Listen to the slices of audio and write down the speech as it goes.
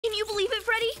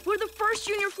Freddy. We're the first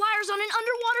Junior Fliers on an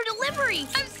underwater delivery.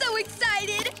 I'm so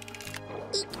excited.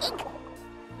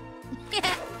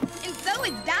 And so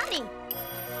is Donnie.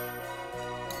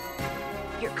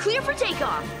 You're clear for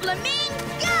takeoff.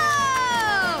 Flamingo!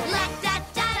 La da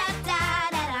da da da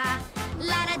da da.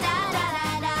 La da da da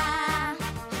da da.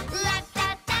 La da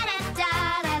da da da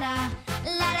da da.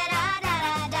 La da da da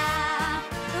da da.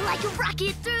 Like a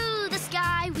rocket through the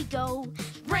sky we go,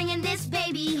 bringing this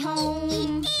baby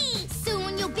home.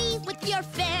 Soon you'll be with your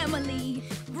family,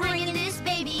 bringing this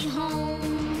baby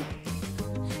home.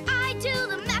 I do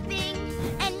the mapping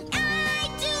and I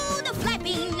do the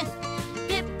flapping.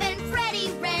 Pip and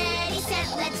Freddy, ready,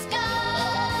 set, let's go.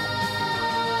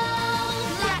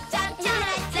 La da da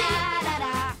da da da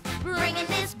da, bringing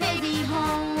this baby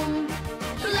home.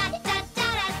 La da da da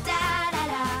da da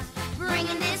da,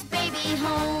 bringing this baby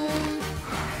home.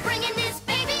 Bringing this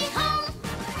baby home.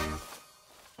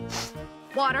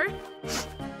 Water,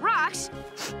 rocks,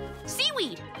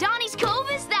 seaweed. Donnie's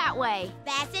Cove is that way.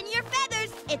 Fasten your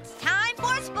feathers. It's time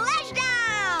for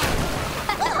splashdown.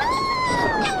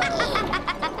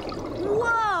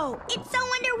 Whoa, it's so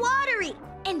underwatery.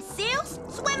 And seals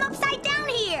swim upside down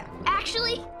here.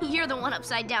 Actually, you're the one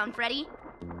upside down, Freddy.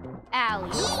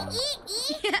 Allie.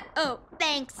 Oh,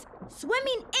 thanks.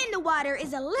 Swimming in the water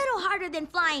is a little harder than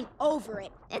flying over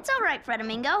it. It's all right,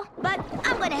 Flamingo. But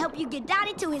I'm gonna help you get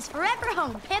Donnie to his forever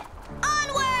home, Pip.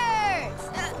 Onwards!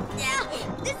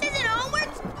 This isn't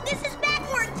onwards. This is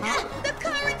backwards. The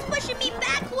current's pushing me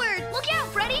backwards. Look out,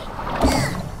 Freddy.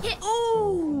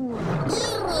 Ooh.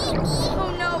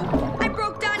 Oh no, I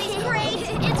broke Donnie's crate.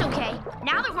 It's okay.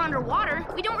 Now that we're underwater,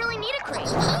 we don't really need a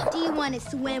crate. Do you want to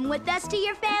swim with us to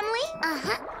your family?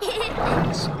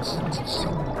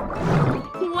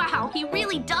 Wow, he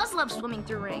really does love swimming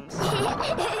through rings.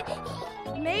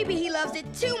 Maybe he loves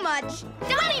it too much.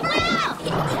 Donnie, wait up!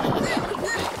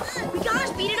 We gotta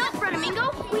speed it up,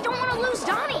 Flamingo. We don't want to lose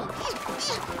Donnie.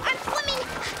 I'm swimming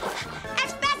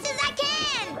as fast as I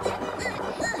can.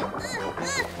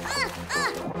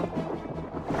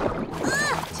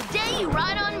 Today you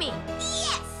ride on me.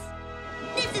 Yes!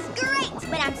 This is great,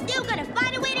 but I'm still gonna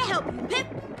find a way to help you, Pip.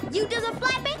 You do the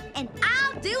flapping, and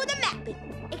I'll do the mapping.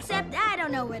 Except I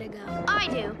don't know where to go. I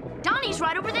do. Donnie's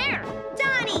right over there.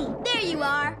 Donnie, there you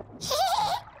are.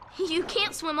 You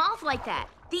can't swim off like that.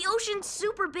 The ocean's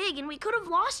super big and we could have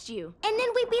lost you. And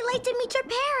then we'd be late to meet your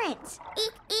parents.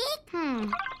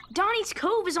 Donnie's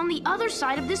Cove is on the other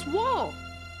side of this wall.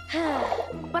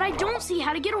 But I don't see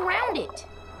how to get around it.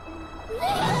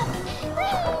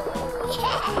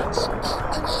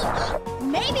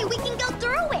 Maybe we can go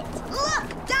through it. Look,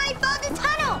 Donnie found the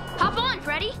tunnel. Hop on,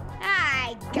 Freddy.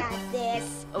 I got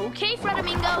this. Okay,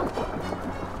 Flamingo.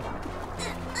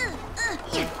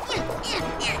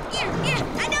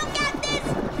 I don't got this.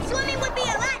 Swimming would be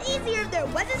a lot easier if there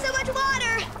wasn't so much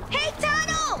water. Hey,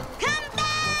 tunnel, come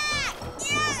back.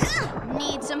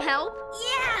 Need some help?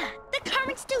 Yeah, the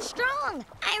current's too strong.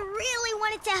 I really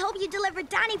wanted to help you deliver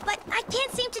Donnie, but I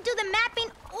can't seem to do the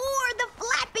mapping or the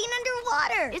flapping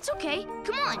underwater. It's okay.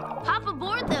 Come on, hop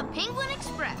aboard the Penguin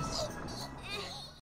Express.